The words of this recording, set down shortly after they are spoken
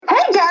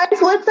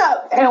What's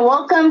up, and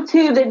welcome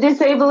to the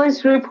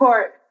Disablist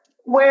Report,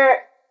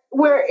 where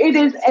it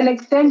is an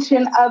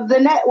extension of the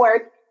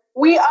network.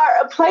 We are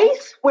a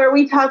place where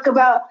we talk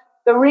about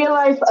the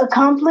real-life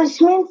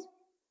accomplishments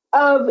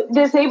of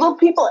disabled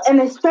people,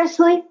 and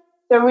especially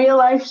the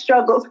real-life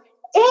struggles.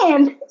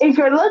 And if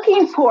you're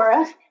looking for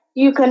us,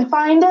 you can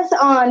find us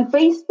on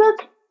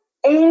Facebook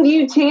and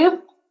YouTube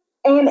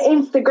and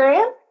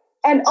Instagram.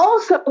 And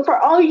also, for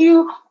all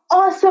you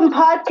awesome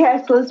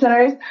podcast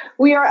listeners,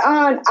 we are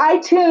on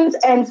iTunes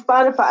and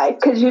Spotify,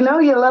 because you know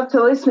you love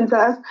to listen to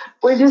us.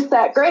 We're just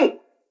that great.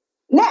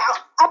 Now,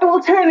 I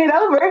will turn it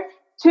over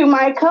to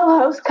my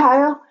co-host,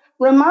 Kyle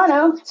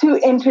Romano, to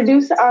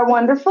introduce our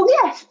wonderful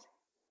guest.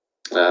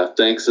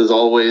 Thanks, as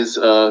always,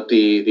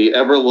 the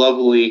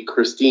ever-lovely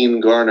Christine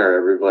Garner,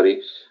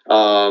 everybody.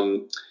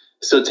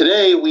 So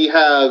today we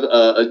have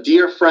a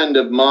dear friend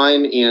of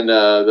mine and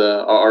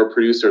our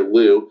producer,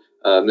 Lou,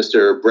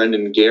 Mr.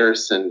 Brendan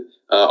Garrison,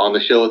 on the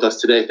show with us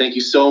today. Thank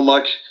you so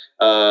much.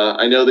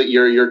 I know that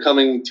you're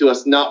coming to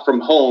us not from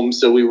home,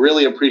 so we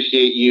really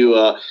appreciate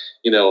you,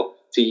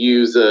 to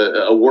use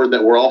a word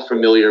that we're all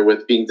familiar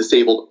with, being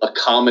disabled,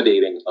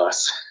 accommodating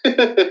us.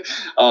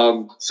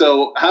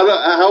 So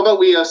how about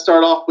we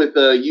start off with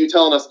you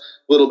telling us a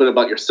little bit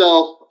about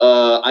yourself.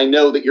 I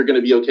know that you're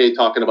going to be okay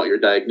talking about your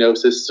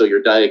diagnosis. So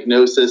your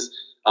diagnosis,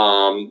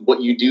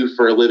 what you do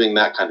for a living,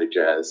 that kind of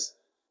jazz.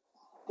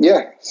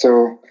 Yeah.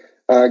 So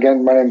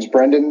again, my name's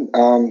Brendan.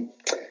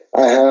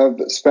 I have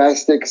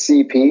spastic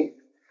CP.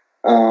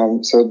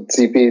 So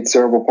CP,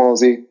 cerebral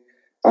palsy.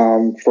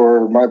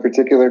 For my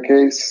particular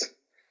case,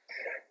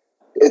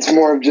 it's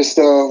more of just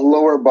a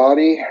lower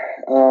body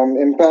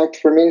impact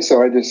for me.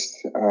 So I just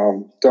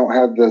don't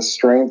have the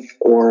strength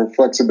or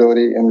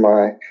flexibility in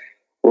my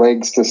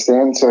legs to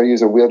stand. So I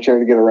use a wheelchair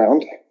to get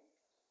around.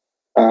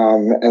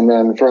 And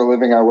then for a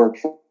living, I work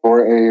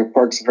for a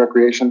Parks and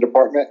Recreation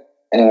department.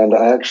 And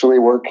I actually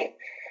work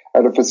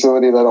at a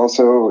facility that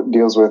also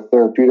deals with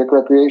therapeutic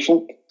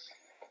recreation.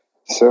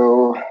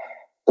 So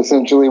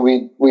essentially,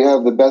 we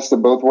have the best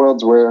of both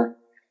worlds, where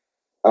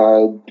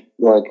I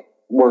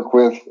work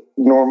with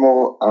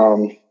normal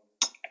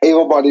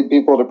able-bodied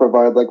people to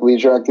provide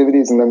leisure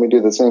activities, and then we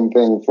do the same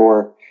thing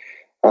for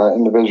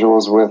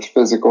individuals with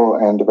physical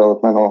and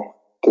developmental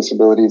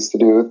disabilities to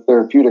do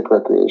therapeutic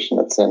recreation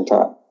at the same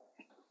time.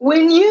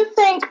 When you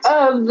think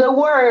of the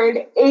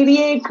word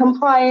ADA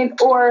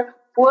compliant or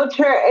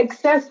wheelchair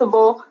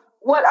accessible,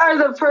 what are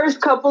the first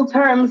couple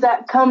terms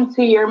that come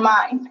to your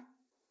mind?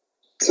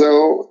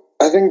 So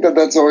I think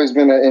that's always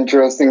been an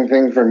interesting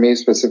thing for me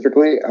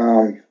specifically,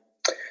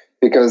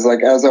 because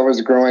as I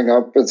was growing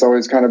up, it's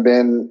always kind of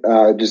been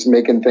just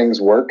making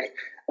things work.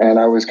 And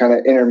I was kind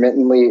of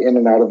intermittently in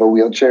and out of a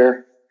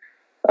wheelchair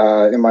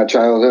in my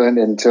childhood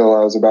until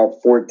I was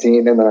about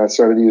 14, and then I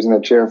started using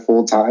a chair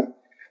full time.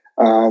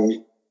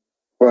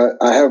 But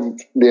I have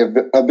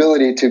the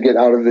ability to get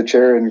out of the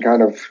chair and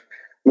kind of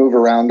move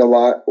around a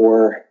lot,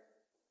 or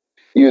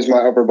use my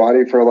upper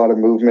body for a lot of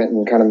movement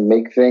and kind of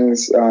make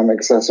things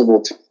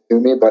accessible to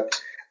me.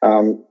 But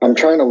I'm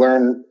trying to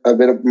learn a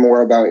bit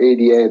more about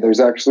ADA. There's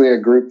actually a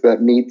group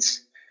that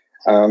meets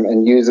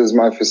and uses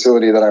my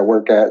facility that I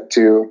work at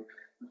to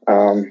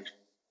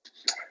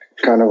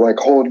kind of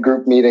hold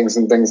group meetings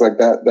and things like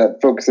that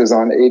focuses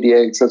on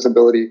ADA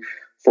accessibility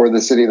for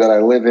the city that I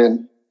live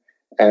in.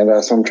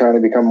 And so I'm trying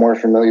to become more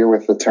familiar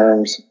with the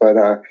terms. But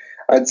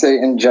I'd say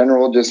in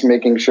general, just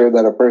making sure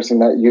that a person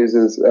that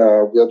uses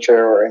a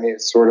wheelchair or any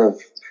sort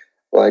of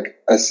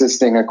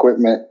assisting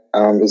equipment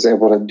is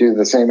able to do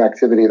the same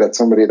activity that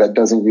somebody that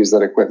doesn't use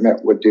that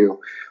equipment would do,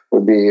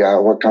 would be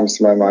what comes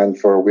to my mind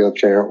for a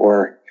wheelchair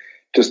or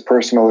just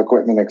personal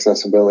equipment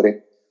accessibility.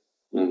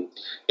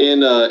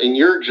 In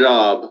your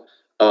job,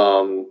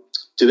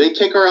 do they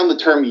kick around the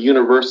term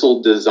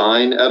universal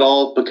design at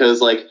all?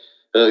 Because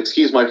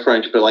excuse my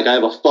French, but I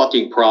have a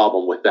fucking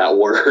problem with that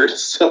word.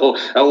 So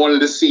I wanted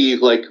to see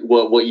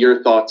what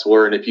your thoughts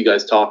were, and if you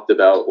guys talked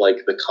about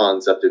the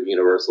concept of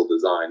universal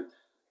design.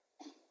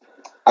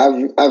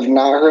 I've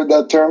not heard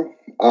that term.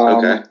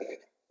 Okay.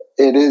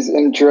 It is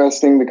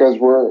interesting because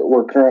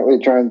we're currently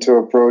trying to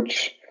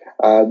approach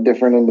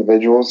different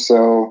individuals.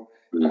 So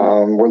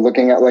we're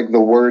looking at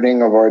the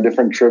wording of our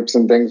different trips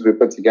and things we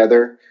put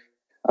together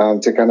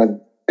to kind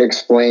of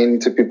explain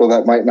to people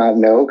that might not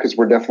know, because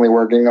we're definitely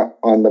working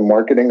on the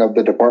marketing of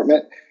the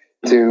department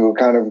to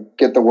kind of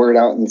get the word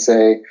out and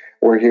say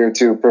we're here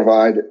to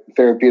provide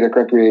therapeutic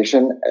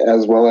recreation,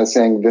 as well as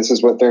saying this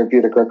is what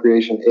therapeutic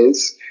recreation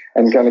is,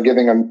 and kind of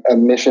giving a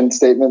mission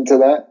statement to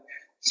that.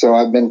 So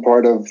I've been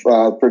part of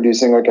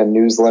producing a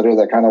newsletter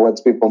that kind of lets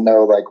people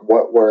know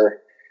what we're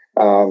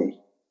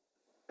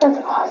That's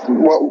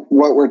awesome.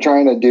 what we're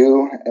trying to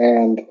do,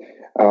 and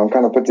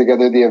kind of put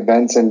together the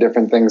events and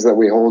different things that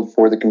we hold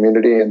for the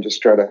community, and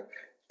just try to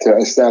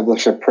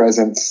establish a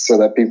presence so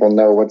that people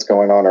know what's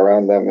going on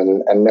around them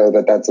and know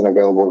that that's an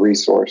available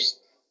resource.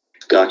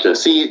 Gotcha.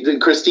 See,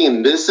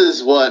 Christine, this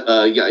is what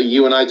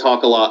you and I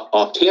talk a lot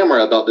off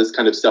camera about this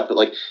kind of stuff, but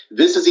like,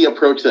 this is the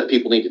approach that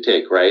people need to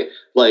take, right?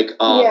 Like,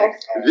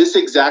 Yes. this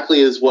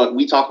exactly is what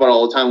we talk about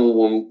all the time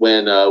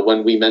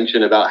when we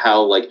mention about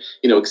how, like,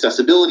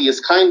 accessibility is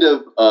kind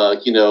of,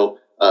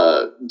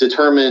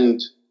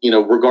 determined,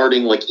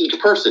 regarding like each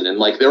person and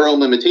like their own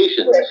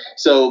limitations. Right.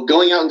 So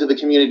going out into the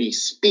community,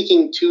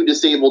 speaking to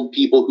disabled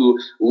people who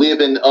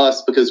live in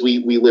us, because we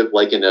live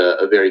like in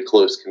a very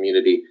close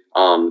community,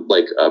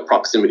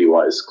 proximity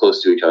wise,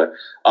 close to each other.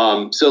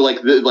 So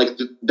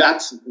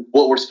that's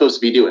what we're supposed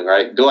to be doing,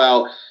 right? Go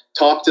out,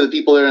 talk to the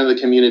people that are in the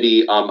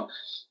community.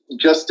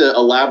 Just to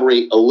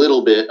elaborate a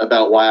little bit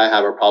about why I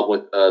have a problem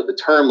with the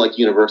term like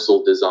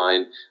universal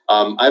design.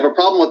 I have a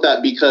problem with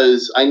that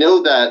because I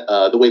know that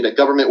the way that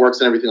government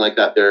works and everything like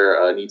that,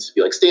 there needs to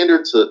be like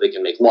standards so that they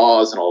can make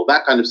laws and all of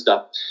that kind of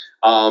stuff.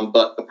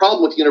 But the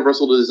problem with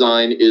universal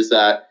design is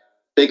that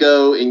they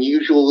go and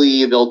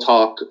usually they'll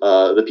talk,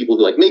 the people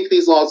who like make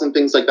these laws and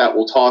things like that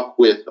will talk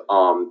with,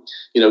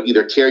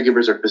 either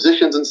caregivers or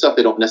physicians and stuff.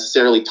 They don't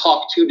necessarily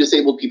talk to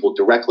disabled people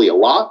directly a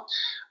lot.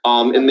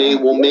 And they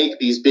will make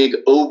these big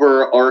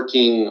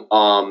overarching,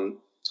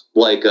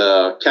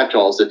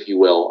 catch-alls, if you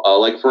will.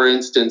 Like, for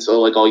instance,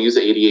 I'll use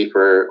the ADA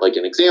for like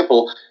an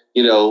example.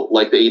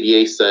 Like the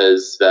ADA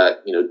says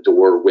that,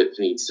 door width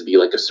needs to be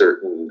like a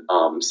certain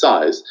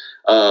size.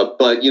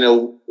 But,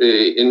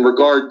 in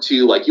regard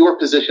to like your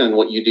position and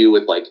what you do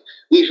with like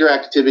leisure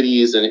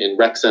activities and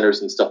rec centers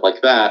and stuff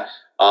like that,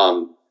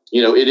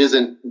 it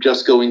isn't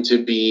just going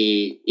to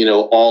be,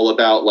 all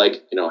about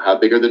like, how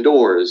big are the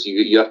doors?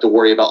 You have to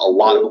worry about a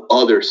lot of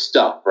other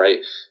stuff, right?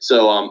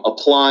 So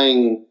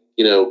applying,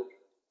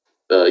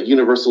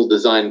 universal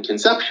design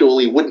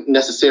conceptually wouldn't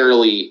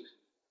necessarily,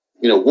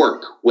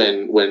 work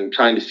when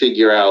trying to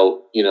figure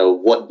out,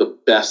 what the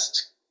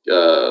best,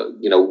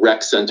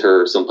 rec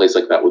center or someplace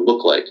like that would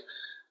look like.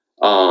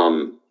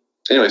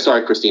 Anyway,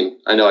 sorry, Christine.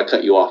 I know I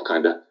cut you off,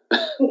 kind of.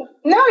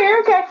 No, you're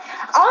okay.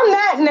 On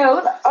that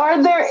note,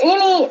 are there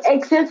any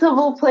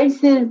accessible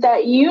places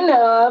that you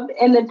know of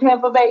in the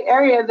Tampa Bay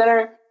area that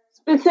are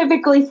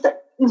specifically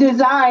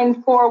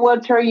designed for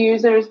wheelchair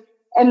users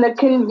and the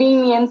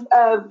convenience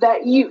of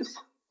that use?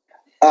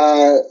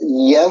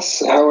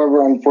 Yes.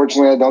 However,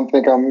 unfortunately, I don't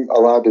think I'm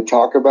allowed to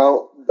talk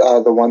about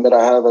the one that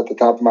I have at the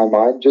top of my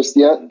mind just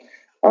yet.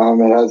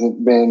 It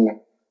hasn't been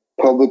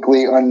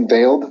publicly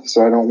unveiled,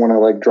 so I don't want to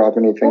like drop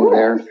anything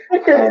there.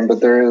 But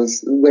there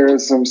is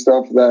some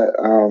stuff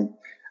that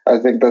I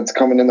think that's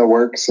coming in the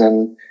works,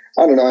 and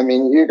I don't know. I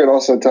mean, you could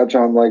also touch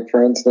on, like,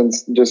 for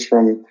instance, just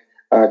from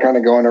kind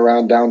of going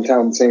around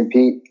downtown St.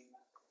 Pete.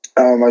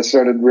 I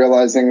started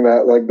realizing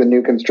that like the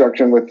new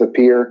construction with the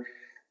pier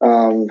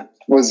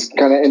was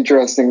kind of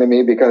interesting to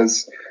me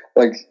because,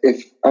 like,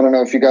 I don't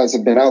know if you guys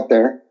have been out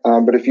there,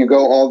 but if you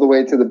go all the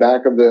way to the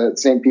back of the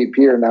St. Pete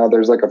Pier now,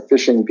 there's like a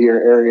fishing pier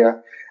area.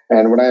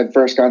 And when I had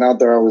first gone out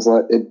there, I was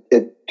like,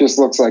 it just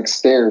looks like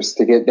stairs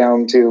to get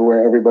down to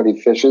where everybody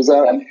fishes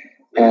at.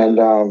 And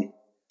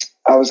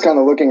I was kind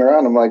of looking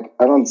around. I'm like,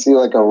 I don't see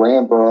like a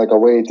ramp or like a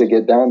way to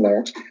get down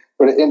there.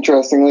 But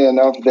interestingly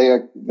enough, they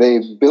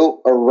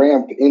built a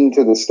ramp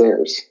into the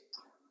stairs.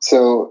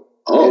 So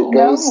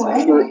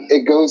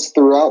it goes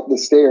throughout the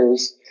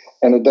stairs,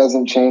 and it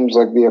doesn't change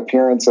like the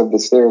appearance of the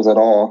stairs at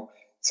all.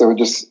 So it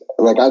just,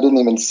 like, I didn't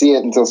even see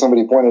it until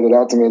somebody pointed it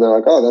out to me. They're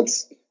like, oh,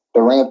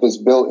 the ramp is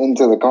built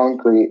into the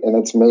concrete and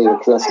it's made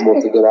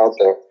accessible to get out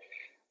there.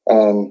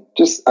 And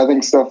just, I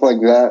think stuff like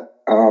that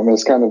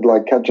is kind of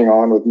like catching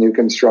on with new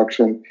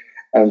construction,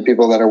 and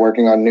people that are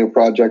working on new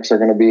projects are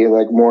going to be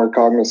like more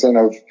cognizant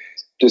of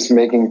just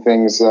making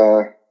things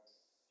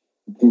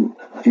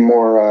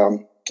more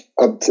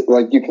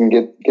like you can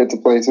get to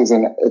places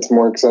and it's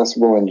more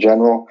accessible in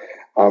general.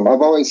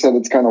 I've always said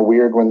it's kind of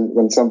weird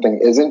when something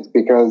isn't,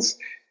 because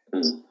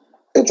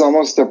it's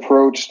almost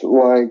approached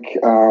like,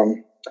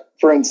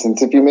 for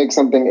instance, if you make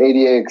something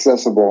ADA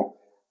accessible,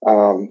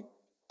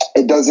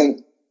 it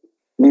doesn't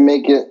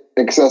make it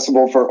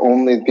accessible for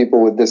only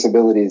people with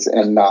disabilities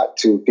and not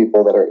to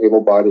people that are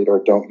able-bodied or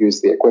don't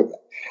use the equipment.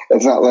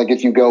 It's not like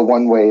if you go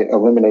one way, it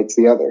eliminates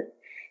the other.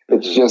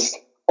 It's just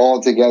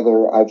all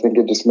together. I think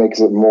it just makes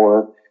it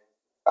more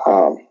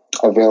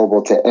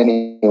available to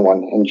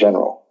anyone in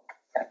general.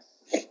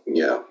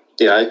 Yeah.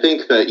 I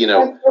think that,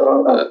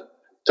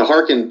 to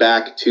harken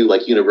back to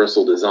like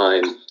universal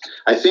design,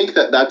 I think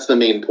that that's the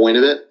main point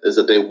of it, is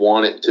that they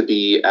want it to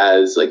be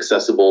as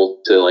accessible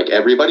to like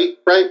everybody,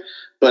 right?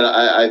 But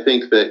I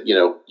think that,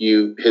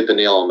 you hit the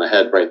nail on the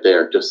head right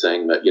there, just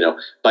saying that,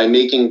 by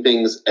making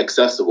things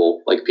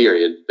accessible, like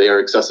period, they are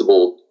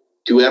accessible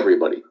to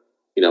everybody,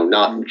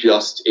 not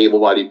just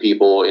able-bodied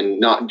people and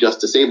not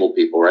just disabled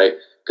people, right?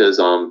 Because,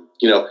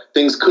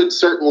 things could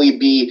certainly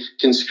be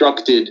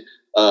constructed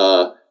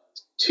to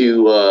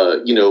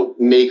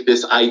make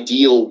this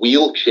ideal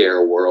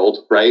wheelchair world,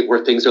 right,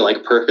 where things are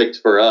like perfect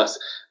for us.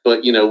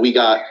 But we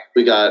got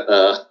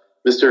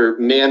Mr.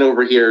 Man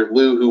over here,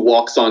 Lou, who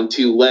walks on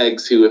two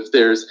legs, who, if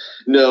there's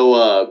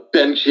no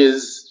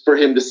benches for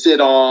him to sit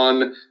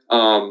on,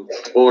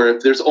 or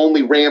if there's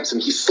only ramps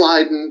and he's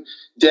sliding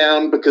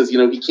down because,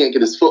 he can't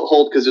get his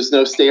foothold because there's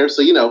no stairs.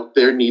 So,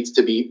 there needs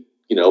to be,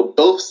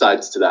 both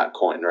sides to that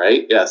coin,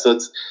 right? Yeah, so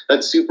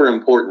that's super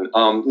important.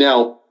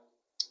 Now,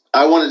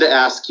 I wanted to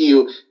ask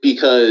you,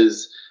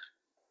 because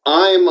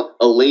I'm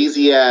a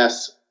lazy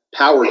ass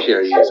power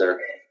chair user,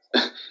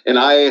 and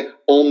I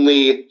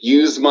only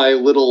use my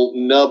little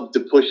nub to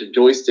push a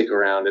joystick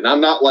around. And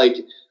I'm not like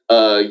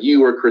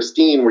you or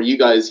Christine, where you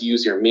guys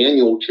use your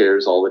manual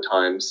chairs all the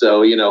time.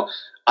 So,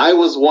 I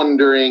was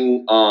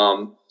wondering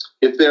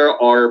if there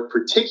are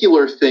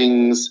particular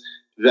things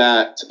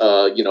that,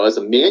 as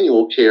a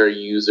manual chair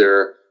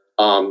user,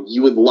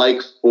 you would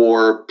like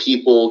for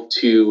people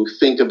to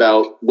think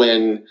about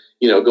when,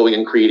 going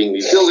and creating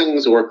these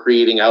buildings or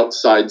creating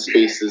outside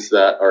spaces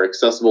that are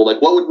accessible.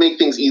 Like, what would make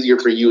things easier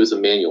for you as a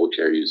manual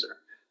chair user?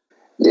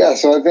 Yeah,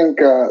 so I think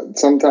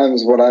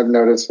sometimes what I've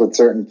noticed with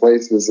certain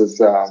places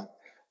is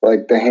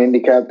like the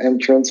handicap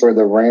entrance or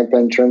the ramp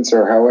entrance,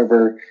 or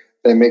however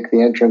they make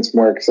the entrance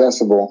more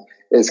accessible,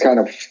 is kind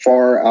of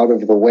far out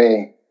of the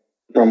way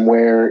from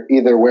where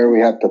we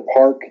have to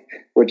park,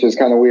 which is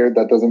kind of weird.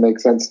 That doesn't make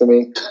sense to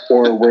me.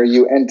 Or where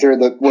you enter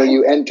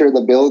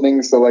the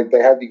building. So like they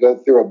have you go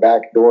through a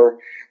back door,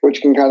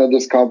 which can kind of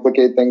just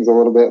complicate things a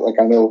little bit. Like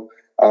I know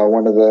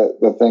one of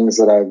the things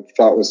that I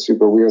thought was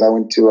super weird. I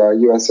went to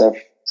USF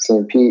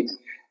St. Pete,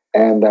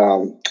 and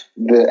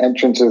the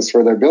entrances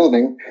for their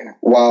building,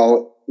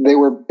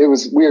 it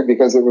was weird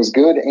because it was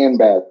good and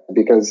bad,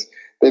 because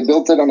they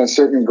built it on a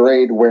certain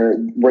grade where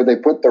they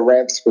put the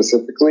ramp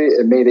specifically.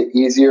 It made it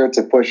easier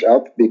to push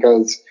up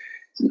because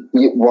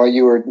while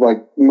you were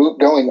like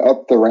going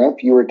up the ramp,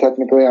 you were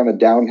technically on a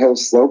downhill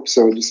slope.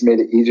 So it just made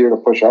it easier to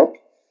push up,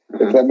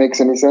 if that makes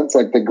any sense.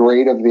 Like the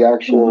grade of the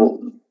actual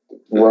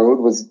road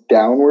was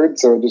downward.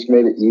 So it just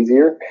made it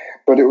easier,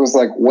 but it was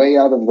like way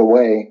out of the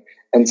way.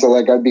 And so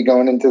like I'd be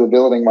going into the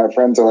building, my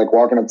friends are like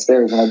walking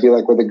upstairs, and I'd be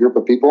like with a group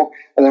of people,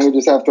 and then we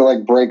just have to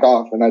like break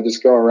off, and I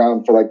just go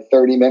around for like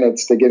 30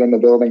 minutes to get in the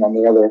building on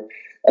the other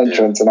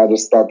entrance. And I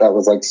just thought that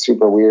was like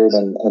super weird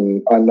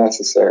and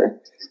unnecessary.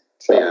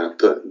 So, yeah,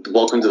 but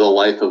welcome to the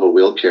life of a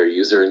wheelchair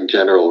user in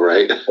general,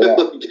 right? Yeah.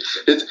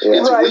 It's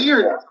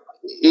weird.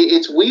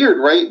 It's weird,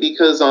 right?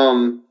 Because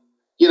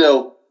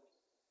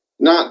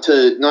not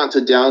to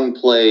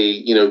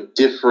downplay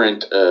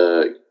different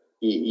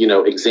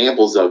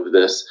examples of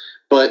this,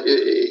 but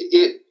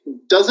it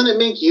doesn't it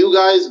make you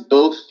guys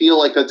both feel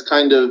like that's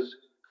kind of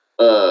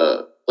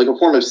like a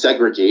form of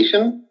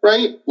segregation,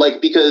 right?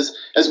 Like, because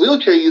as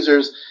wheelchair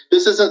users,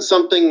 this isn't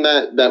something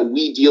that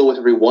we deal with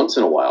every once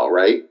in a while,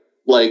 right?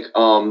 Like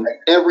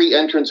every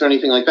entrance or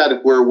anything like that,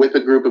 if we're with a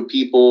group of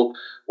people,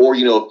 or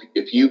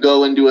if you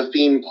go into a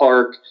theme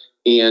park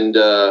and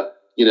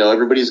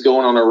everybody's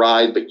going on a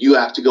ride, but you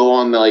have to go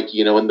on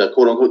in the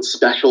quote unquote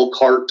special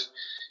cart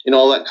and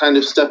all that kind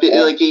of stuff.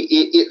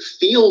 It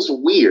feels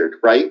weird,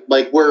 right?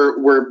 Like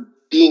we're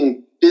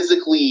being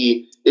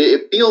physically.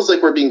 It feels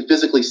like we're being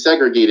physically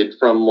segregated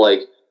from like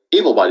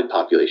able-bodied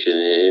population,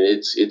 and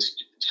it's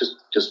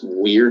just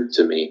weird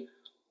to me.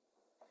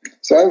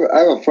 So I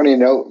have a funny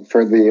note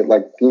for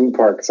the theme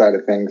park side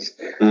of things.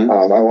 I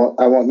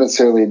won't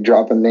necessarily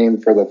drop a name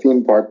for the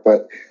theme park,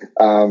 but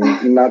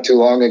not too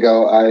long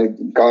ago I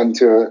gone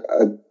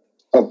to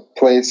a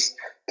place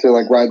to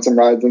ride some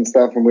rides and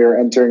stuff, and we were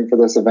entering for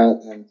this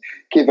event. And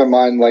keep in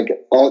mind,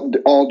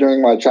 all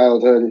during my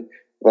childhood,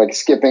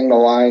 skipping the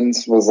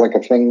lines was a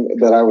thing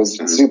that I was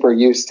super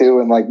used to,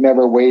 and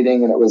never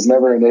waiting, and it was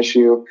never an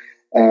issue.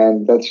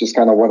 And that's just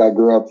kind of what I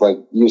grew up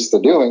used to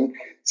doing.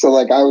 So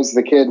I was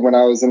the kid when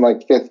I was in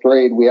 5th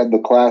grade, we had the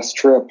class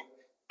trip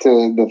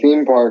to the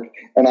theme park,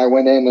 and I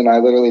went in and I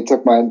literally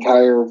took my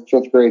entire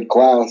 5th grade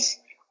class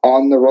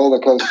on the roller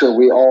coaster.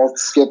 We all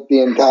skipped the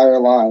entire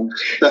line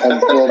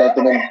and filled up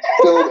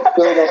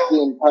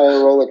the entire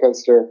roller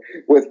coaster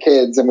with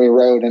kids, and we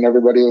rode, and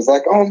everybody was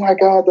like, "Oh my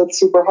God, that's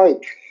super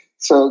hype."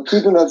 So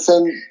keeping that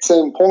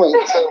same point,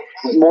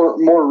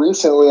 more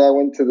recently, I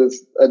went to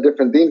a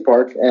different theme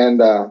park,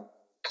 and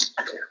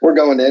we're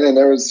going in, and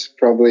it was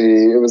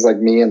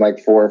me and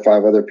 4 or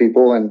 5 other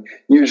people, and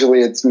usually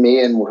it's me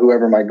and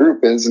whoever my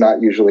group is,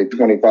 not usually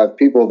 25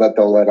 people that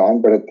they'll let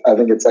on, but I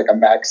think it's a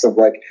max of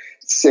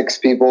 6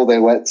 people they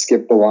let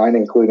skip the line,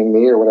 including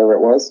me or whatever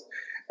it was.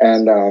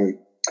 And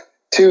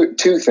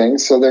two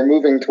things. So they're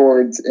moving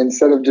towards,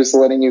 instead of just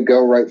letting you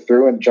go right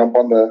through and jump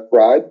on the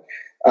ride,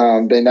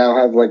 they now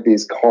have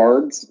these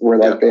cards where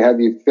they have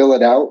you fill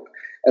it out,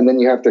 and then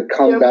you have to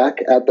come back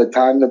at the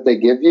time that they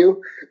give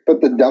you. But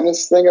the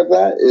dumbest thing of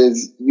that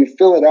is you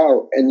fill it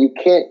out and you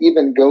can't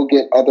even go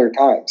get other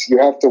times. You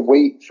have to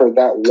wait for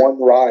that one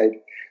ride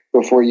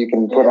before you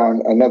can put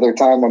on another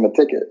time on the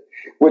ticket,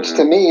 which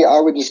to me, I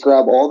would just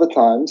grab all the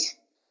times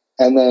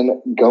and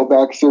then go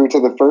back through to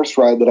the first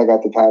ride that I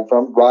got the time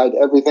from, ride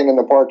everything in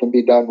the park, and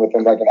be done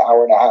within an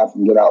hour and a half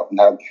and get out and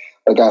have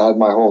I had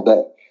my whole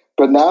day.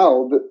 But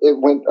now it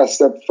went a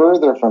step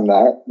further from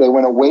that. They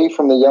went away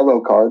from the yellow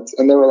cards,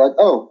 and they were like,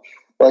 "Oh,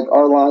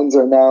 our lines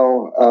are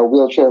now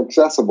wheelchair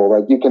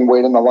accessible. You can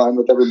wait in the line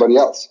with everybody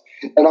else."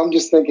 And I'm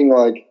just thinking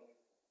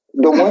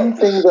the one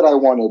thing that I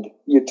wanted,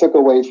 you took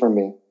away from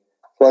me.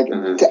 Like,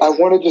 I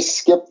want to just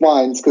skip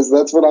lines because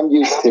that's what I'm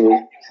used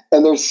to.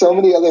 And there's so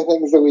many other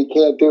things that we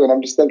can't do. And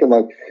I'm just thinking,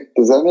 like,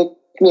 does that make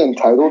me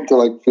entitled to,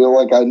 like, feel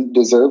like I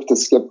deserve to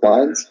skip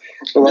lines?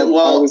 But, like,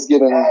 I was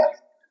getting...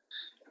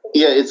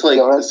 Yeah, it's like,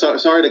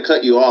 sorry to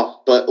cut you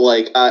off, but,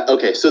 like,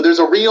 okay, so there's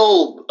a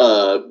real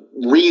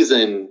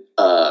reason,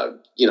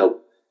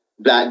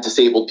 that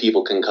disabled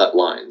people can cut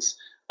lines.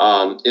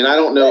 And I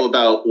don't know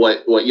about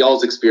what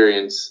y'all's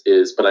experience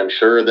is, but I'm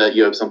sure that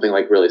you have something,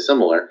 like, really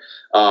similar.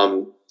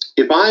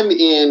 If I'm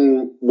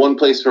in one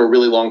place for a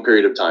really long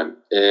period of time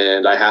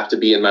and I have to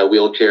be in my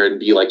wheelchair and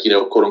be, like,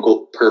 quote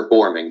unquote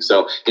performing.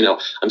 So,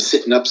 I'm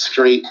sitting up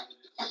straight,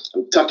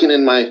 I'm tucking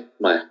in my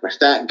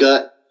fat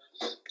gut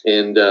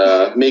and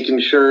making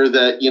sure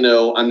that,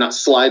 I'm not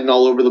sliding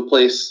all over the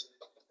place.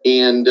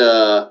 And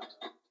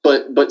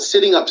but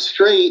sitting up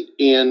straight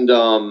and,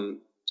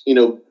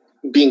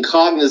 being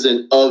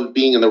cognizant of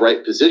being in the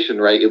right position,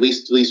 right? At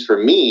least for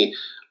me,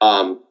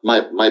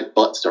 my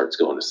butt starts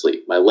going to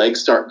sleep. My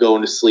legs start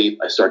going to sleep.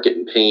 I start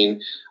getting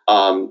pain.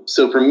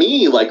 So for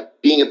me, like,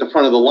 being at the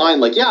front of the line,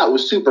 like, yeah, it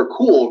was super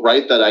cool,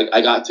 right? That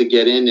I got to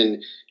get in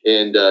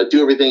and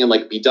do everything and,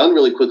 like, be done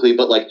really quickly.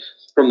 But, like,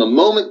 from the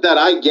moment that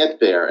I get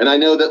there, and I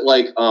know that,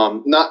 like,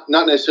 not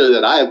necessarily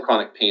that I have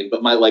chronic pain,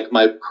 but my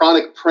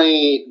chronic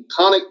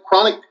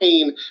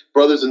pain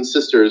brothers and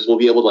sisters will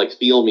be able to, like,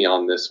 feel me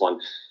on this one.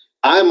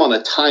 I'm on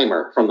a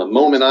timer from the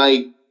moment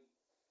I,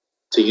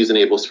 to use an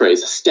ableist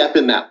phrase, step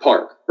in that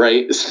park,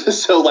 right?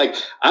 So, like,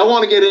 I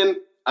want to get in,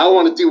 I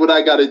want to do what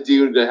I got to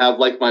do to have,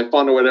 like, my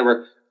fun or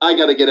whatever. I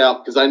got to get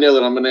out because I know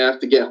that I'm going to have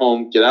to get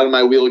home, get out of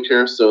my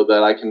wheelchair so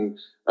that I can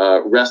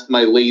rest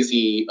my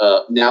lazy,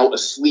 now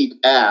asleep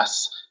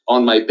ass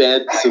on my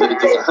bed so that it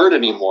doesn't hurt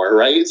anymore,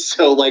 right?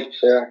 So, like,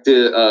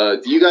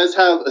 do you guys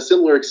have a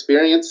similar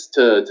experience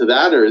to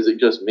that, or is it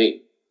just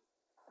me?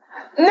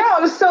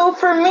 No, so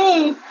for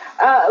me,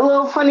 a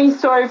little funny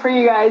story for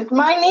you guys.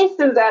 My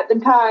nieces at the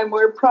time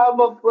were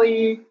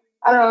probably,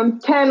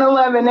 10,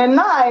 11, and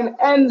 9,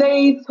 and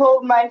they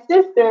told my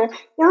sister,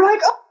 they were like,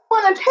 oh, I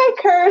want to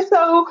take her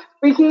so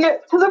we can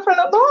get to the front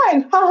of the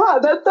line. Haha,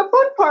 that's the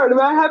fun part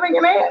about having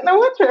an aunt in a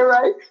wheelchair,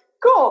 right?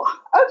 Cool.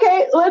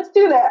 Okay, let's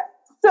do that.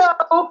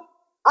 So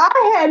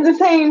I had the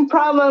same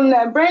problem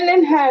that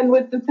Brendan had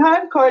with the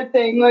time card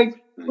thing.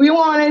 Like, we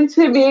wanted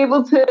to be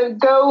able to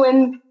go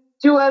and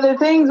do other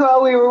things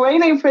while we were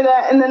waiting for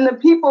that. And then the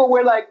people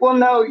were like, well,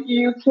 no,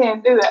 you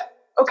can't do that.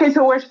 Okay,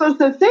 so we're supposed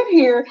to sit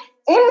here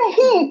in the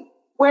heat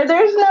where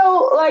there's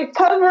no, like,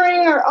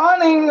 covering or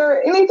awning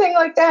or anything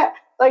like that.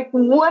 Like,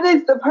 what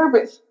is the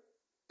purpose?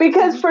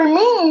 Because for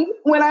me,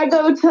 when I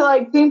go to,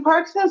 like, theme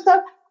parks and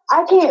stuff,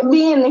 I can't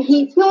be in the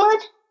heat too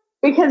much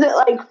because it,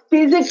 like,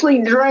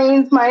 physically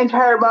drains my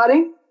entire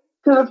body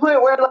to the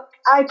point where, like,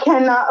 I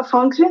cannot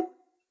function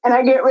and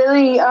I get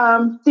really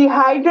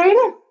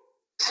dehydrated.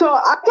 So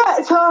I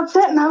got so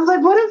upset, and I was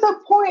like, what is the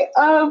point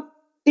of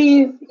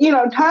these,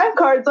 time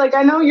cards? Like,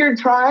 I know you're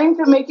trying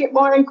to make it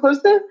more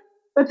inclusive,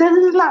 but this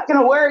is not going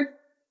to work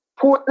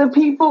for the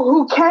people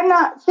who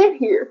cannot sit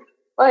here.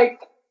 Like,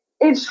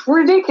 it's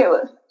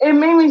ridiculous. It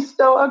made me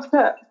so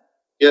upset.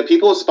 Yeah,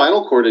 people with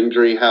spinal cord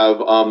injury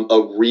have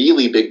a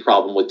really big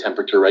problem with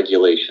temperature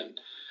regulation.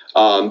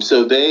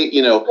 So they,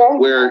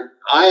 where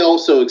I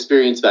also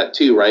experience that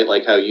too, right?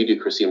 Like how you do,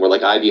 Christine, where,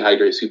 like, I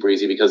dehydrate super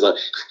easy because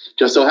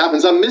just so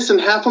happens I'm missing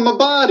half of my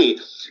body.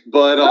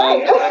 But,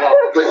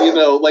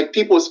 like,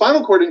 people with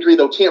spinal cord injury,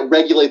 though, can't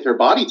regulate their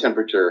body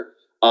temperature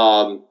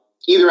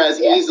either as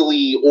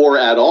easily or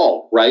at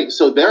all, right?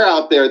 So they're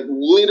out there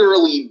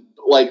literally,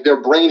 like, their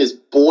brain is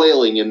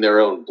boiling in their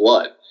own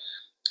blood.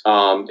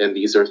 And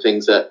these are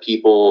things that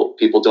people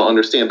don't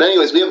understand. But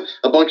anyways, we have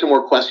a bunch of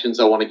more questions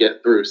I want to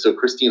get through. So,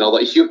 Christine, I'll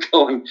let you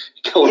go and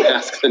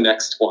ask the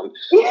next one.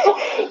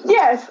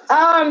 Yes.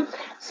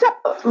 So,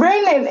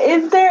 Brendan,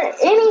 is there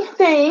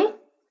anything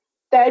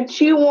that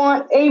you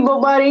want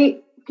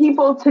able-bodied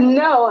people to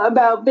know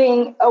about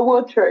being a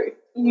wheelchair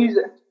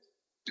user?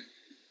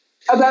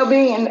 About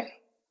being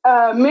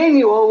a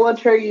manual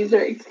wheelchair user,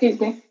 excuse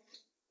me.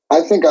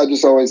 I think I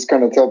just always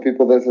kind of tell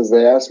people this as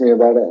they ask me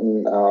about it,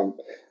 and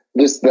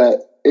just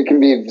that it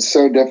can be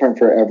so different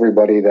for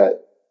everybody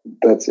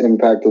that's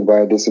impacted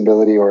by a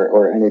disability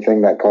or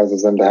anything that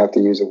causes them to have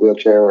to use a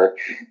wheelchair or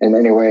in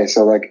any way.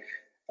 So, like,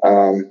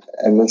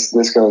 and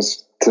this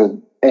goes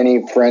to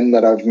any friend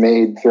that I've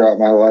made throughout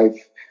my life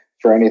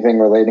for anything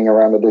relating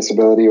around a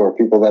disability, or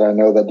people that I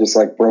know that just,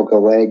 like, broke a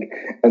leg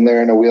and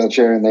they're in a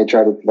wheelchair and they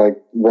try to, like,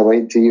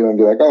 relate to you and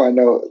be like, oh, I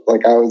know,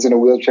 like, I was in a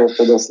wheelchair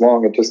for this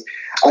long.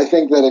 I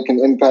think that it can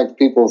impact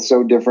people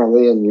so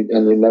differently, and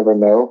you never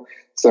know.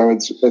 So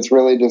it's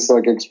really just,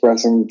 like,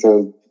 expressing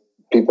to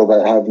people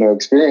that have no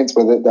experience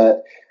with it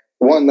that,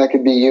 one, that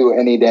could be you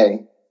any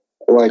day.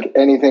 Like,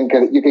 you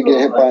could get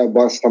hit by a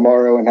bus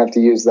tomorrow and have to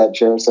use that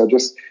chair. So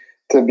just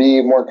to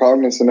be more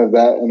cognizant of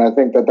that. And I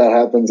think that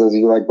happens as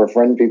you, like,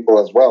 befriend people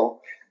as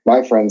well.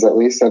 My friends, at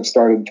least, have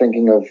started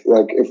thinking of,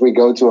 like, if we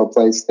go to a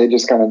place, they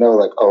just kind of know,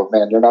 like, oh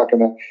man, you're not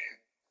going to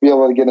be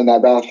able to get in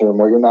that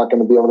bathroom, or you're not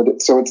going to be able to do.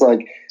 So it's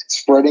like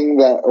spreading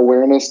that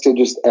awareness to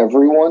just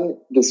everyone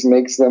just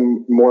makes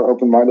them more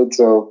open-minded,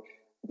 so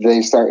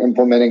they start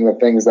implementing the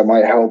things that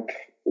might help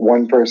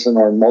one person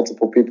or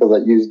multiple people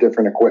that use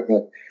different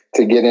equipment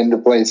to get into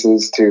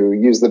places, to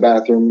use the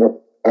bathroom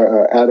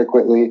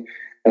adequately,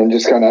 and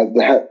just kind of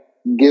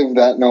give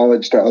that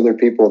knowledge to other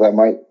people that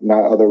might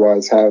not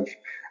otherwise have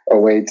a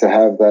way to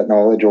have that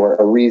knowledge or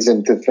a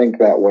reason to think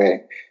that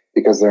way,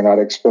 because they're not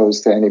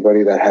exposed to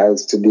anybody that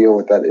has to deal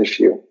with that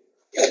issue.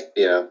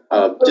 Yeah.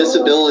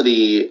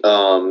 Disability,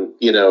 I'm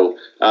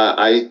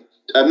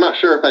not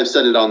sure if I've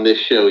said it on this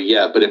show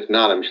yet, but if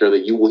not, I'm sure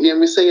that you will hear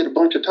me say it a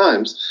bunch of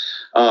times.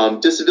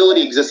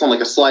 Disability exists on like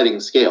a sliding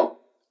scale,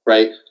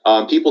 right?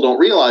 People don't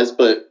realize,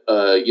 but,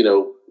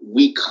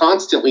 we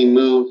constantly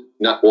move,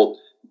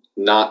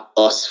 not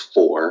us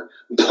four,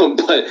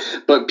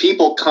 but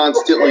people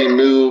constantly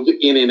move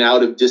in and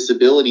out of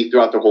disability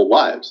throughout their whole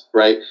lives,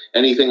 right?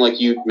 Anything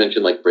like you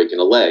mentioned, like breaking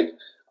a leg.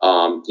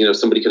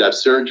 Somebody could have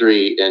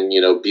surgery and,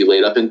 be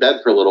laid up in bed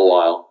for a little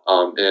while.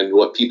 And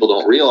what people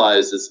don't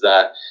realize is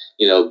that,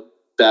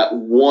 that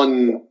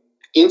one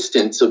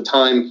instance of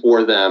time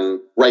for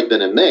them right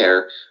then and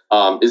there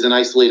is an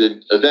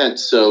isolated event.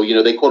 So,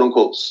 they quote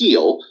unquote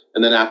heal.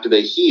 And then after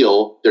they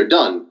heal, they're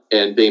done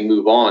and they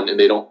move on and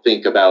they don't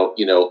think about,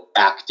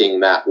 acting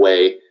that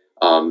way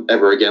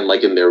ever again,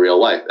 like in their real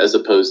life, as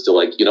opposed to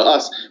like,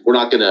 us, we're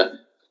not going to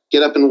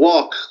get up and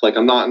walk. Like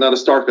I'm not a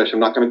starfish. I'm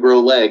not going to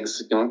grow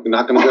legs. I'm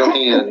not going to grow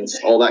hands,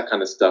 all that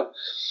kind of stuff.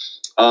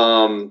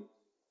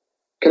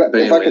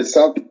 If I could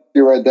stop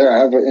you right there, I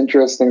have an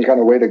interesting kind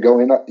of way to go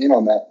in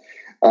on that.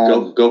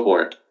 Go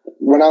for it.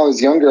 When I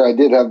was younger, I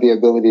did have the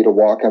ability to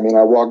walk. I mean,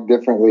 I walked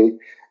differently,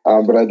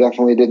 but I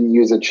definitely didn't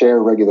use a chair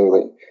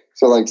regularly.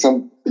 So like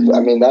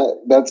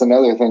that's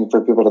another thing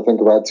for people to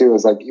think about too,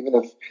 is like, even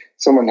if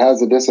someone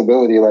has a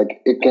disability,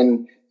 like it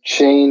can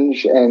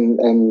change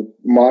and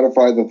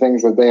modify the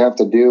things that they have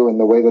to do and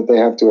the way that they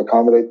have to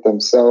accommodate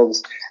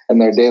themselves and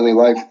their daily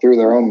life through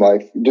their own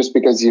life. Just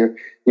because you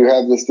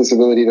have this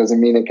disability doesn't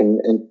mean it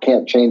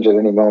can't change at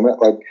any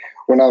moment. Like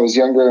when I was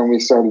younger and we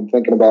started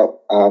thinking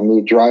about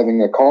me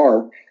driving a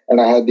car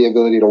and I had the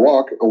ability to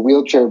walk, a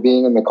wheelchair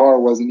being in the car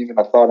wasn't even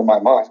a thought in my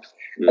mind.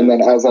 Mm-hmm. And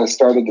then as I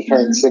started to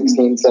turn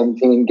 16,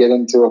 17, get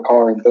into a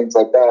car and things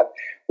like that,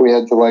 we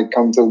had to like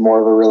come to more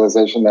of a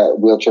realization that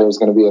wheelchair is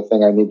going to be a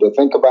thing I need to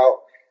think about,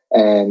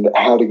 and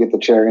how to get the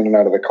chair in and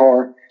out of the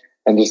car,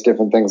 and just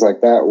different things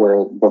like that,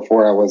 where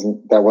before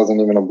that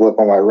wasn't even a blip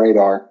on my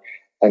radar.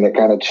 And it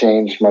kind of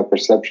changed my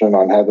perception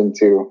on having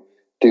to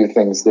do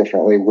things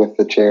differently with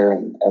the chair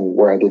and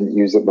where I didn't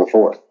use it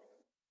before.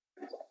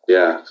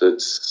 Yeah,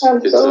 it's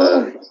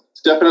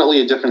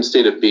definitely a different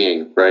state of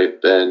being, right?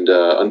 And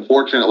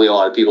unfortunately, a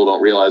lot of people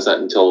don't realize that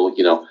until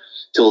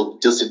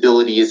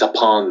disability is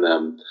upon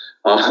them.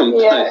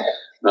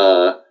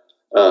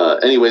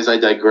 Anyways, I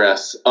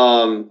digress.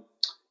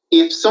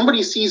 If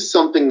somebody sees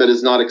something that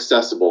is not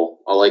accessible,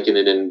 like in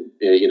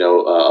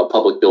a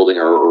public building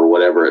or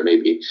whatever it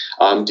may be,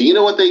 do you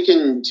know what they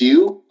can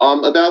do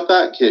about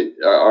that?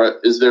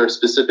 Is there a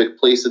specific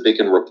place that they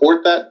can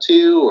report that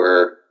to,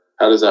 or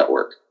how does that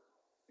work?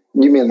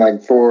 You mean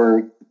like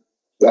for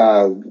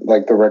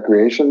like the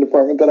recreation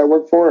department that I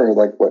work for, or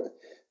like what?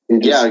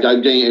 Yeah, I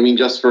mean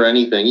just for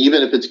anything,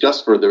 even if it's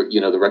just for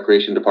the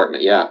recreation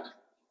department. Yeah.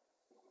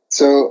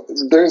 So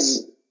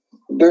there's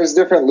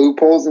different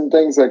loopholes and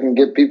things that can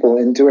get people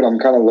into it. I'm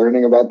kind of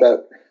learning about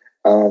that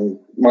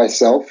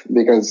myself,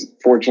 because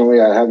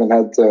fortunately I haven't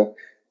had to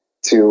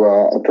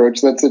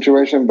approach that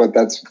situation, but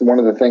that's one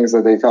of the things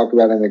that they talk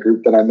about in the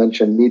group that I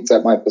mentioned meets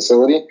at my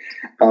facility.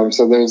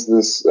 So there's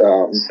this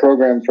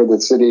program for the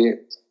city,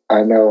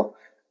 I know,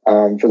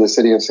 for the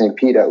city of St.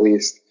 Pete at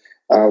least,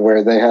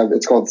 where they have,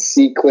 it's called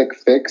See-Click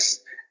Fix,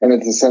 and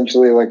it's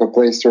essentially like a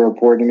place to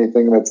report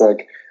anything that's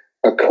like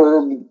a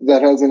curb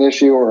that has an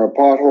issue or a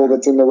pothole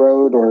that's in the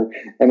road or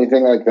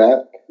anything like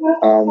that.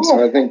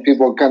 So I think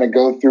people kind of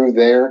go through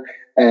there,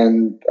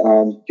 and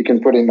you can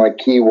put in like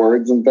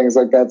keywords and things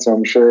like that. So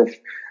I'm sure if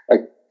a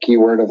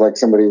keyword of like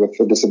somebody with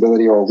a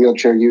disability or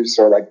wheelchair use,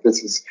 or like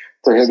this is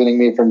prohibiting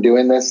me from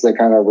doing this, they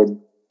kind of would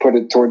put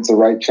it towards the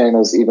right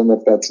channels, even if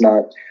that's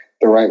not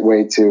the right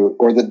way to,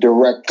 or the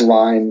direct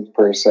line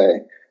per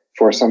se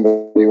for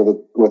somebody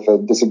with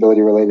a disability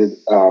related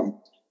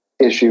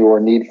issue or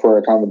need for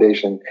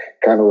accommodation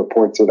kind of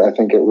reports it. I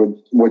think it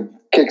would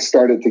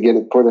kickstart it to get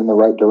it put in the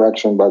right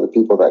direction by the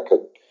people that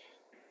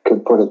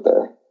could put it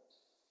there.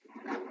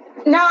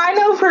 Now, I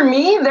know for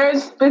me,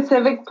 there's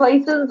specific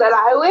places that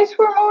I wish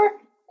were more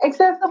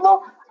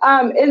accessible.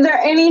 Is there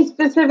any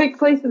specific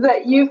places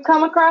that you've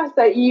come across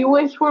that you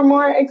wish were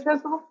more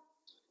accessible?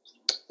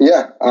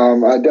 Yeah,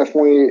 I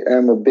definitely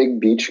am a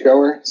big beach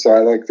goer, so I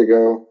like to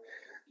go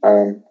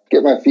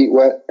get my feet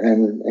wet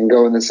and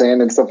go in the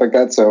sand and stuff like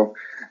that. So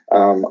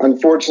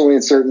unfortunately,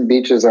 certain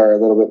beaches are a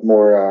little bit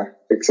more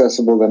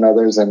accessible than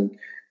others, and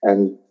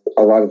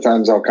a lot of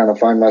times I'll kind of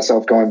find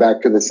myself going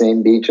back to the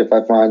same beach if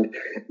I find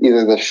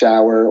either the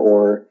shower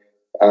or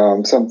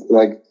some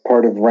like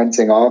part of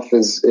renting off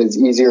is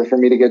easier for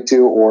me to get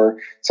to, or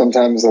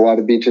sometimes a lot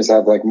of beaches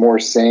have like more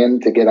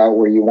sand to get out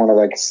where you want to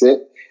like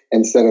sit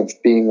instead of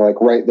being like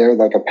right there,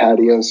 like a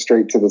patio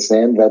straight to the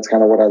sand. That's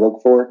kind of what I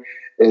look for,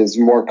 is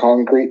more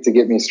concrete to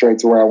get me straight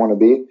to where I want to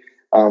be.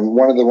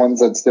 One of the ones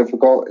that's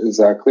difficult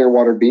is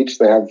Clearwater Beach.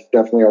 They have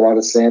definitely a lot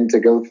of sand to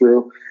go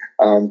through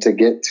to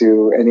get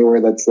to anywhere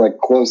that's like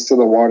close to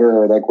the water,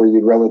 or like where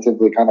you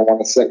relatively kind of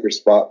want to set your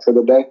spot for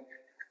the day.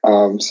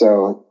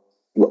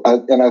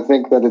 I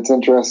think that it's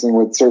interesting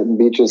with certain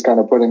beaches kind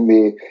of putting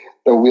the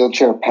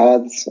wheelchair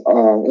paths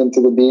into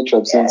the beach.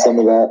 I've seen some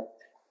of that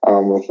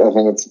with, I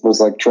think it was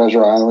like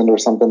Treasure Island or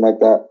something like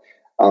that.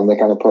 They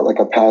kind of put like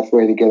a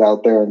pathway to get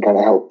out there and kind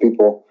of help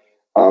people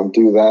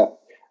do that.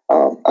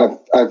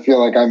 I feel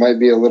like I might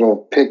be a little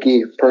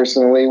picky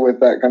personally with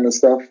that kind of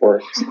stuff,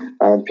 or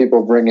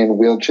people bring in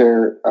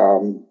wheelchairs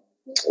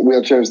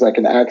that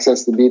can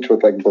access the beach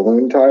with like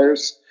balloon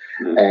tires.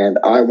 And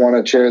I want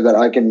a chair that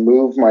I can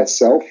move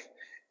myself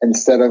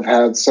instead of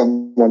have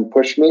someone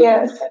push me.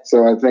 Yes.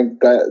 So I think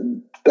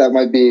that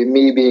might be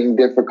me being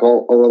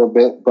difficult a little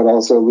bit, but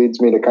also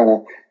leads me to kind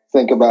of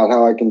think about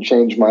how I can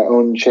change my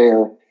own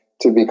chair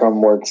to become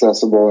more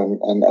accessible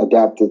and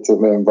adapt it to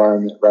the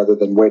environment rather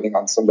than waiting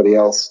on somebody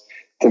else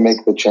to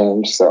make the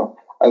change. So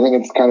I think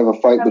it's kind of a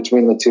fight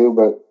between the two,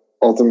 but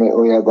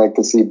ultimately I'd like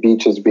to see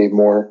beaches be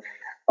more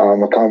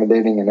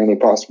accommodating in any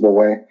possible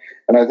way.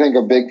 And I think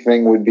a big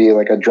thing would be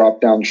like a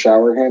drop down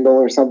shower handle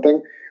or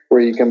something,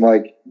 where you can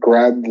like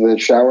grab the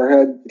shower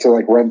head to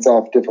like rinse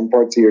off different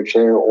parts of your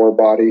chair or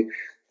body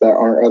that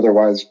aren't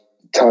otherwise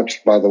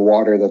touched by the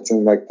water that's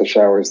in like the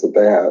showers that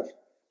they have.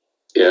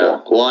 Yeah,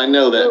 well, I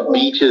know that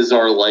beaches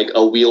are like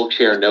a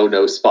wheelchair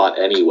no spot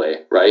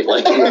anyway, right?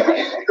 Like, so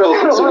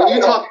when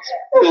you talk,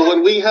 so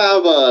when we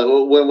have,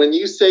 when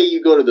you say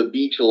you go to the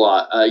beach a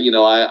lot, I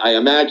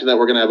imagine that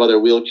we're going to have other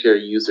wheelchair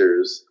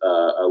users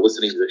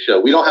listening to the show.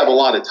 We don't have a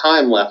lot of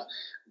time left,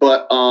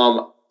 but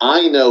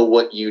I know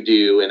what you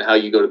do and how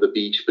you go to the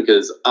beach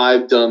because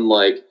I've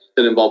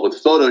been involved with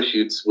photo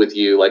shoots with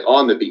you, like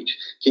on the beach.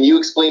 Can you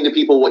explain to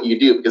people what you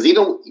do? Because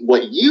even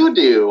what you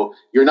do,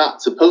 you're not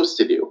supposed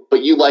to do,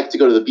 but you like to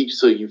go to the beach,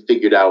 so you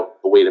figured out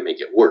a way to make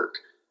it work.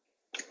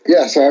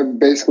 Yeah, so I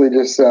basically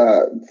just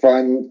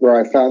found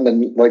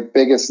the like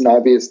biggest,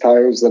 knobbiest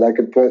tires that I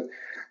could put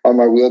on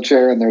my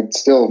wheelchair, and they're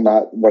still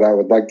not what I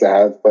would like to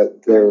have,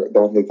 but they're the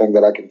only thing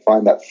that I can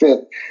find that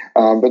fit.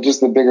 But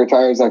just the bigger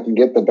tires I can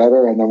get, the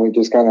better. And then we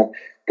just kind of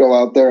go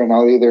out there, and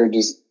I'll either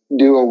just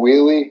do a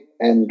wheelie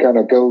and kind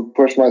of go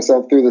push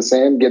myself through the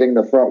sand, getting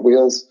the front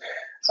wheels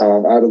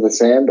out of the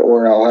sand,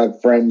 or I'll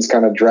have friends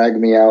kind of drag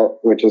me out,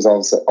 which is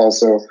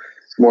also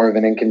more of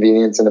an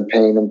inconvenience and a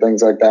pain and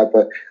things like that.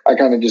 But I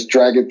kind of just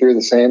drag it through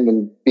the sand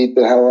and beat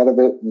the hell out of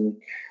it. And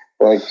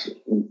like,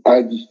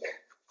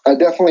 I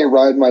definitely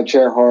ride my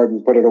chair hard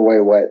and put it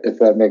away wet, if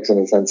that makes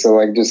any sense. So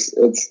like, just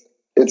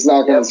it's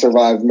not going to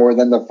survive more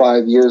than the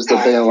 5 years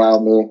that they allow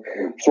me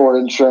for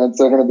insurance.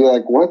 They're going to be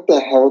like, what the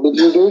hell did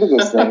you do to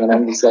this thing? And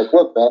I'm just like,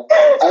 look, man,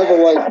 I have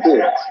a life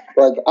too.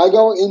 Like, I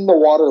go in the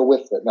water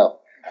with it. No,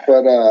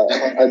 but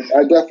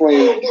I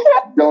definitely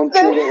don't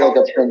treat it like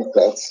a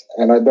princess,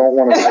 and I don't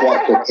want to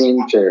swap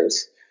between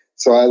chairs.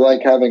 So I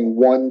like having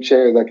one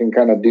chair that can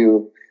kind of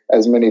do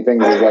as many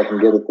things as I can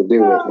get it to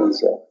do with me.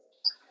 So.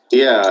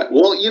 Yeah,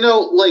 well,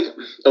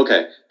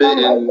 okay,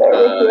 and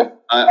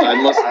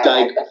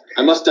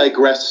I must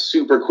digress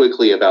super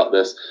quickly about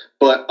this,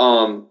 but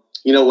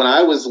when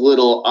I was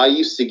little, I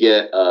used to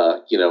get,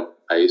 I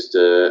used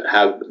to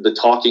have the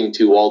talking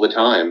to all the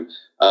time.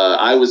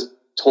 I was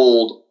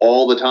told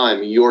all the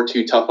time, "You're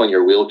too tough on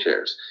your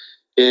wheelchairs,"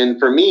 and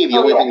for me, the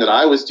only thing that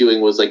I was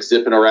doing was like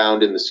zipping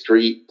around in the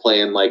street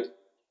playing like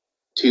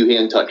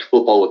two-hand touch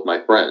football with my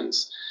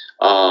friends.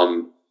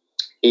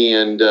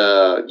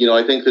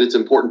 I think that it's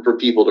important for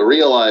people to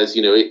realize,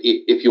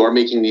 if you are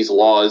making these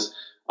laws,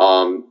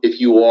 if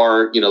you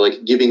are,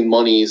 giving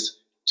monies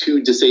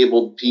to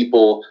disabled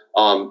people,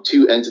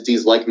 to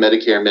entities like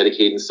Medicare,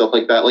 Medicaid, and stuff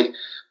like that, like,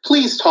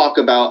 please talk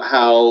about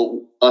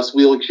how us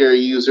wheelchair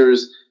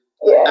users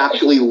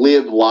actually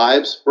live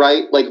lives,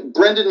 right? Like,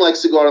 Brendan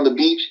likes to go out on the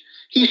beach.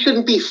 He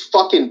shouldn't be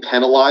fucking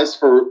penalized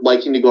for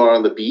liking to go out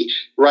on the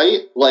beach,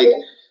 right? Like,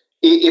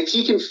 if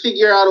he can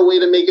figure out a way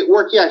to make it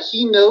work,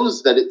 he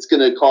knows that it's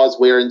going to cause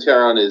wear and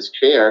tear on his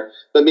chair,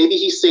 but maybe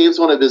he saves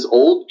one of his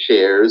old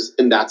chairs,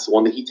 and that's the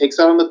one that he takes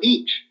out on the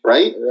beach,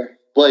 right? Yeah.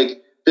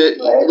 Like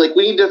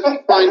we need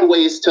to find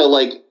ways to,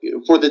 like,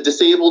 for the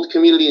disabled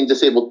community and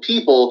disabled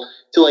people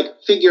to, like,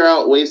 figure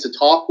out ways to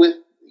talk with,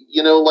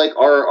 like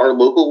our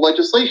local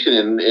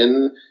legislation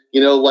and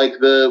like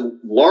the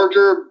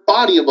larger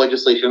body of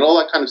legislation and all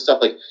that kind of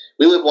stuff. Like,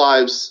 we live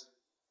lives.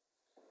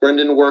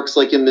 Brendan works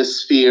like in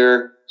this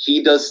sphere.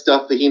 He does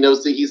stuff that he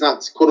knows that he's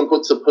not, quote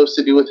unquote, supposed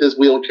to do with his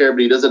wheelchair, but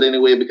he does it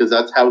anyway because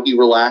that's how he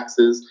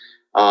relaxes.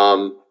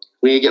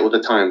 We need to get with the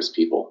times,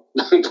 people.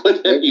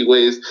 But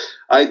anyways,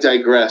 I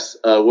digress.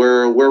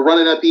 We're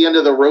running at the end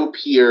of the rope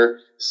here.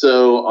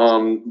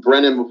 So,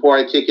 Brendan, before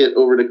I kick it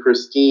over to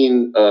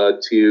Christine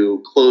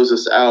to close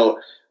us out,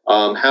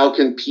 how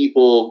can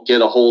people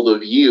get a hold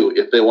of you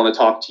if they want to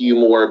talk to you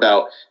more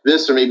about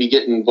this, or maybe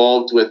get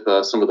involved with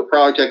some of the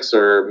projects,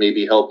 or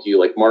maybe help you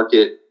like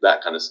market,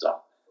 that kind of stuff?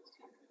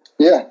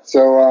 Yeah,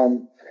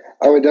 so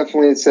I would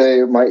definitely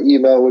say my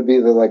email would be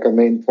a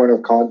main point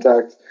of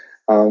contact.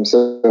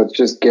 So it's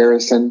just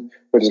Garrison,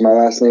 which is my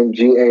last name,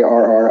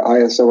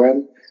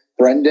 Garrison,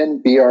 Brendan,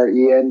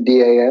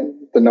 Brendan,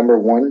 the number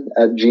 1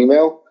 at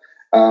Gmail.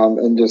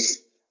 And just,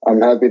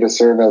 I'm happy to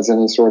serve as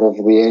any sort of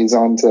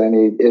liaison to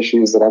any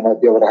issues that I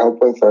might be able to help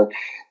with, or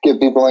get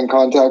people in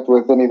contact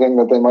with anything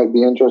that they might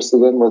be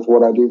interested in with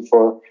what I do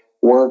for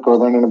work, or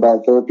learning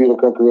about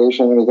therapeutic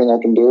recreation, anything I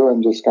can do,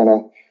 and just kind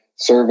of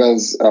serve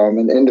as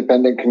an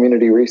independent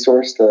community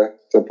resource to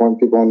point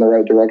people in the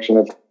right direction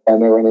if I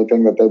know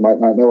anything that they might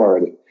not know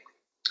already.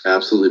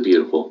 Absolutely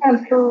beautiful.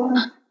 Absolutely.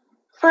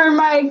 For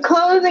my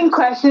closing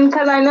question,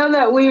 because I know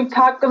that we've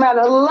talked about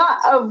a lot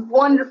of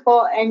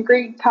wonderful and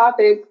great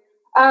topics,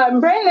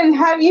 Brendan,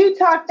 have you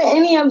talked to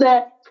any of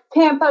the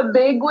Tampa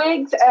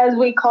bigwigs, as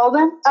we call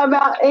them,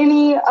 about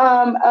any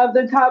of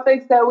the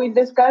topics that we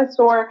discussed,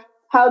 or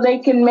how they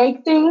can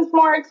make things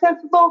more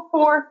accessible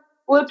for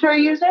wheelchair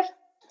users?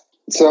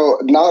 So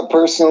not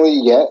personally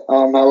yet.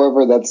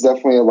 However, that's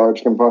definitely a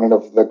large component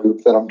of the group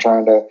that I'm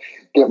trying to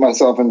get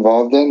myself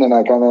involved in. And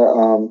I kind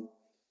of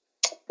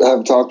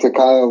have talked to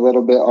Kyle a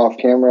little bit off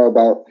camera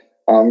about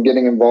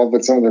getting involved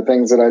with some of the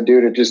things that I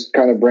do to just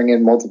kind of bring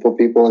in multiple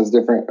people as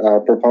different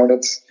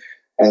proponents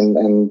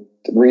and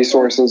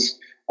resources.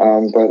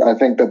 But I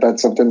think that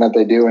that's something that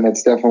they do, and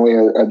it's definitely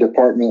a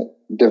department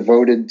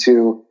devoted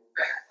to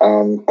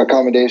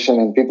accommodation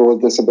and people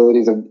with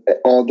disabilities of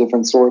all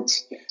different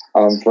sorts.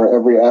 For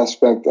every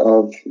aspect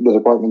of the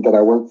department that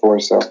I work for.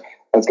 So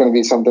that's going to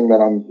be something that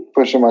I'm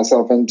pushing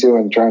myself into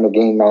and trying to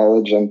gain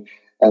knowledge and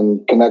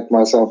connect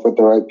myself with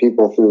the right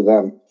people through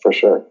them, for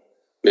sure.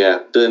 Yeah,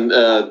 then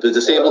the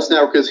Ableist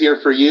Network is here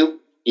for you,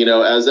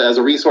 as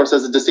a resource,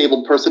 as a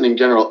disabled person in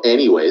general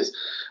anyways.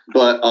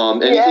 But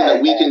anything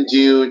that we can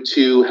do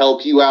to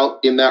help you out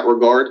in that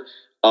regard,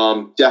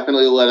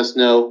 definitely let us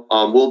know.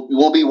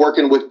 We'll be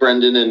working with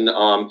Brendan, and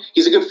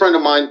he's a good friend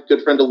of mine,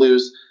 good friend to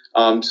lose.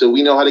 So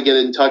we know how to get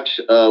in touch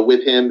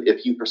with him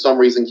if you, for some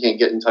reason, can't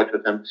get in touch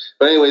with him.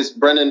 But anyways,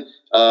 Brendan,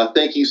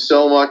 thank you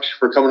so much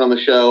for coming on the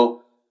show.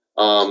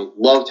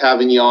 Loved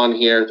having you on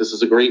here. This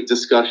is a great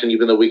discussion,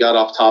 even though we got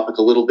off topic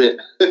a little bit.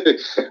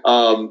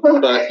 But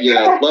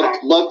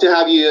love to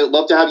have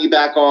you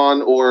back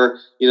on, or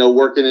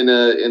working in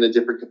a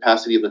different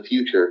capacity in the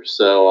future.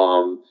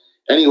 So,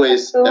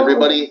 anyways,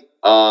 everybody,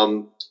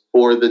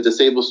 for the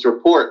Disablest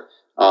Report,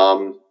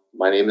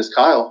 my name is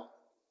Kyle.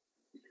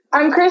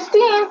 I'm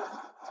Christine.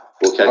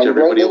 We'll catch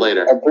everybody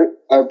later.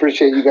 I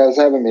appreciate you guys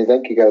having me.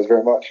 Thank you guys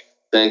very much.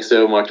 Thanks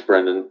so much,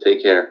 Brendan.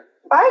 Take care.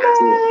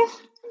 Bye,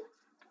 guys.